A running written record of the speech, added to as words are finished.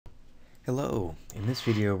Hello, in this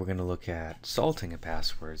video we're going to look at salting a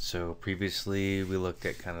password. So previously we looked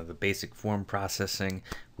at kind of the basic form processing,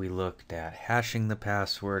 we looked at hashing the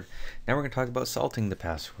password, now we're going to talk about salting the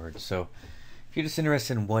password. So if you're just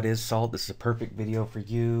interested in what is salt, this is a perfect video for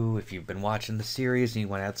you. If you've been watching the series and you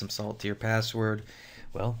want to add some salt to your password,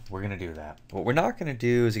 well, we're going to do that. What we're not going to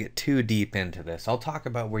do is get too deep into this. I'll talk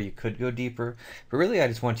about where you could go deeper, but really I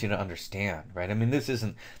just want you to understand, right? I mean, this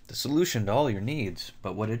isn't the solution to all your needs,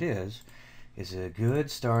 but what it is a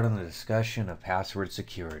good start on the discussion of password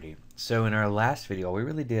security. So in our last video, all we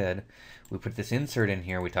really did, we put this insert in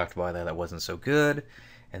here, we talked about that wasn't so good,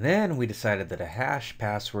 and then we decided that a hashed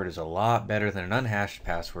password is a lot better than an unhashed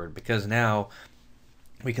password, because now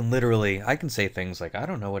we can literally, I can say things like, I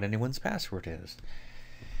don't know what anyone's password is.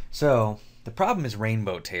 So the problem is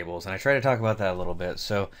rainbow tables, and I try to talk about that a little bit.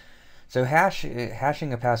 So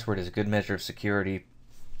hashing a password is a good measure of security.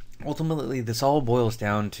 Ultimately, this all boils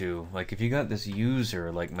down to, like, if you got this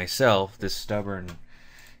user like myself, this stubborn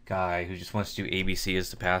guy who just wants to do ABC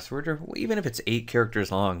as the password, or even if it's 8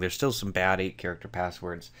 characters long, there's still some bad 8-character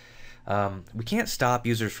passwords. We can't stop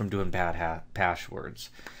users from doing bad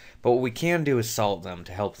passwords, but what we can do is salt them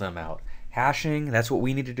to help them out. Hashing, that's what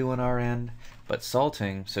we need to do on our end, but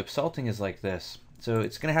salting, so salting is like this. So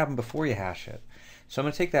it's going to happen before you hash it. So I'm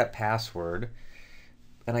going to take that password,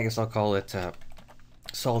 and I guess I'll call it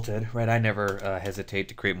salted, right? I never hesitate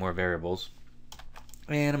to create more variables.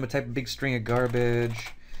 And I'm going to type a big string of garbage,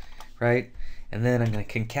 right? And then I'm going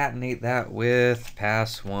to concatenate that with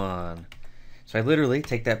pass1. So I literally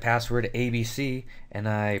take that password ABC and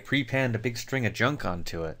I prepend a big string of junk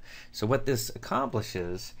onto it. So what this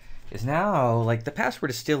accomplishes is now, like, the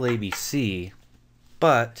password is still ABC,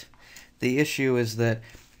 but the issue is that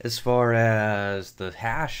as far as the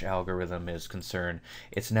hash algorithm is concerned,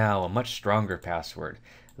 it's now a much stronger password.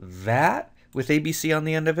 That, with ABC on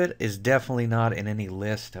the end of it, is definitely not in any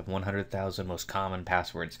list of 100,000 most common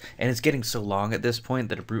passwords. And it's getting so long at this point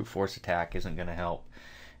that a brute force attack isn't going to help.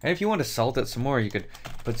 And if you want to salt it some more, you could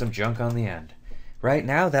put some junk on the end. Right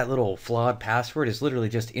now, that little flawed password is literally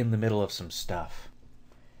just in the middle of some stuff.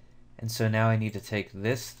 And so now I need to take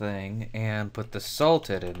this thing and put the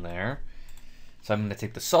salted in there. So I'm going to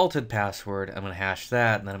take the salted password, I'm going to hash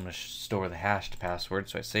that, and then I'm going to store the hashed password.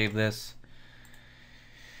 So I save this.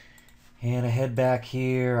 And I head back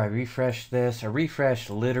here, I refresh this. A refresh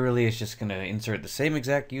literally is just going to insert the same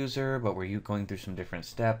exact user, but we're going through some different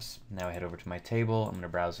steps. Now I head over to my table, I'm going to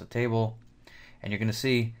browse the table, and you're going to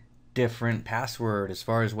see different password as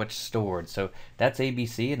far as what's stored. So that's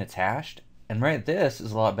ABC and it's hashed. And right, this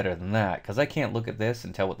is a lot better than that, because I can't look at this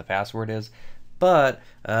and tell what the password is. But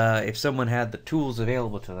if someone had the tools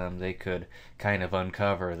available to them, they could kind of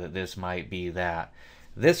uncover that this might be that.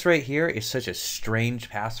 This right here is such a strange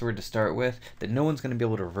password to start with that no one's going to be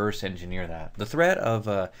able to reverse engineer that. The threat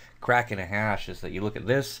of cracking a hash is that you look at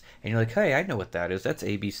this and you're like, hey, I know what that is. That's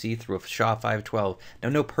ABC through a SHA-512. Now,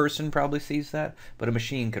 no person probably sees that, but a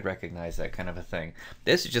machine could recognize that kind of a thing.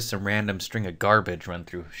 This is just some random string of garbage run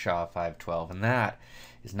through SHA-512, and that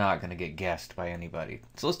is not going to get guessed by anybody.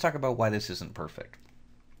 So let's talk about why this isn't perfect.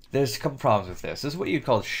 There's a couple problems with this. This is what you'd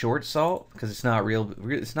call short salt, because it's not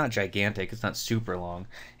it's not gigantic, it's not super long,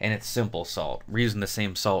 and it's simple salt. We're using the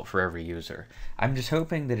same salt for every user. I'm just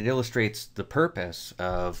hoping that it illustrates the purpose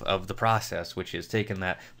of the process, which is to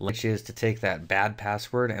take that bad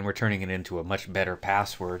password and we're turning it into a much better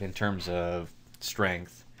password in terms of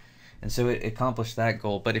strength. And so it accomplished that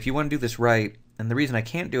goal. But if you want to do this right, and the reason I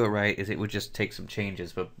can't do it right is it would just take some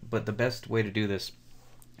changes, but the best way to do this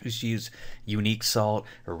is use unique salt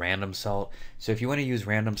or random salt. So if you want to use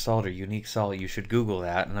random salt or unique salt, you should Google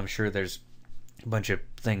that, and I'm sure there's a bunch of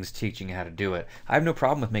things teaching you how to do it. I have no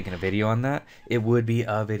problem with making a video on that. It would be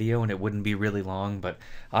a video and it wouldn't be really long, but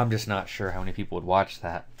I'm just not sure how many people would watch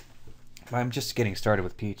that. I'm just getting started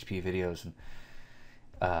with PHP videos, and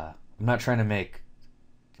I'm not trying to make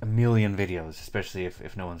a million videos, especially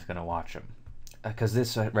if no one's going to watch them. Because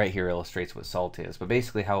this right here illustrates what salt is. But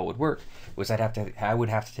basically how it would work was I would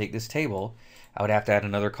have to take this table, I would have to add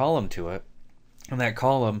another column to it, and that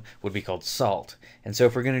column would be called salt. And so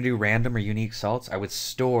if we're going to do random or unique salts, I would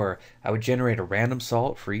generate a random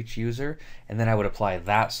salt for each user, and then I would apply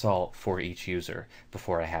that salt for each user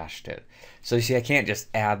before I hashed it. So you see, I can't just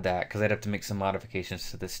add that because I'd have to make some modifications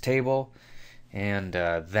to this table, and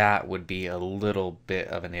that would be a little bit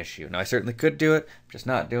of an issue. Now, I certainly could do it, I'm just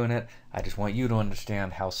not doing it. I just want you to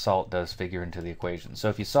understand how salt does figure into the equation. So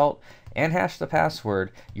if you salt and hash the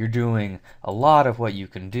password, you're doing a lot of what you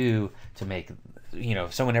can do to make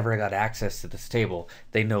if someone ever got access to this table,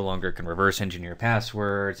 they no longer can reverse engineer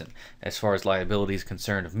passwords. And as far as liability is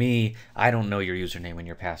concerned of me, I don't know your username and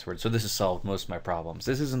your password. So this has solved most of my problems.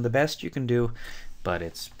 This isn't the best you can do, but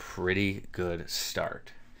it's pretty good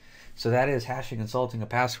start. So that is hashing and salting a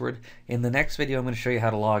password. In the next video, I'm going to show you how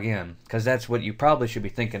to log in, because that's what you probably should be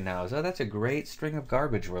thinking now is, oh, that's a great string of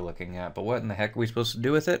garbage we're looking at, but what in the heck are we supposed to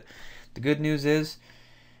do with it? The good news is,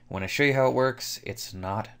 when I show you how it works, it's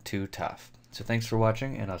not too tough. So thanks for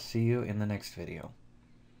watching, and I'll see you in the next video.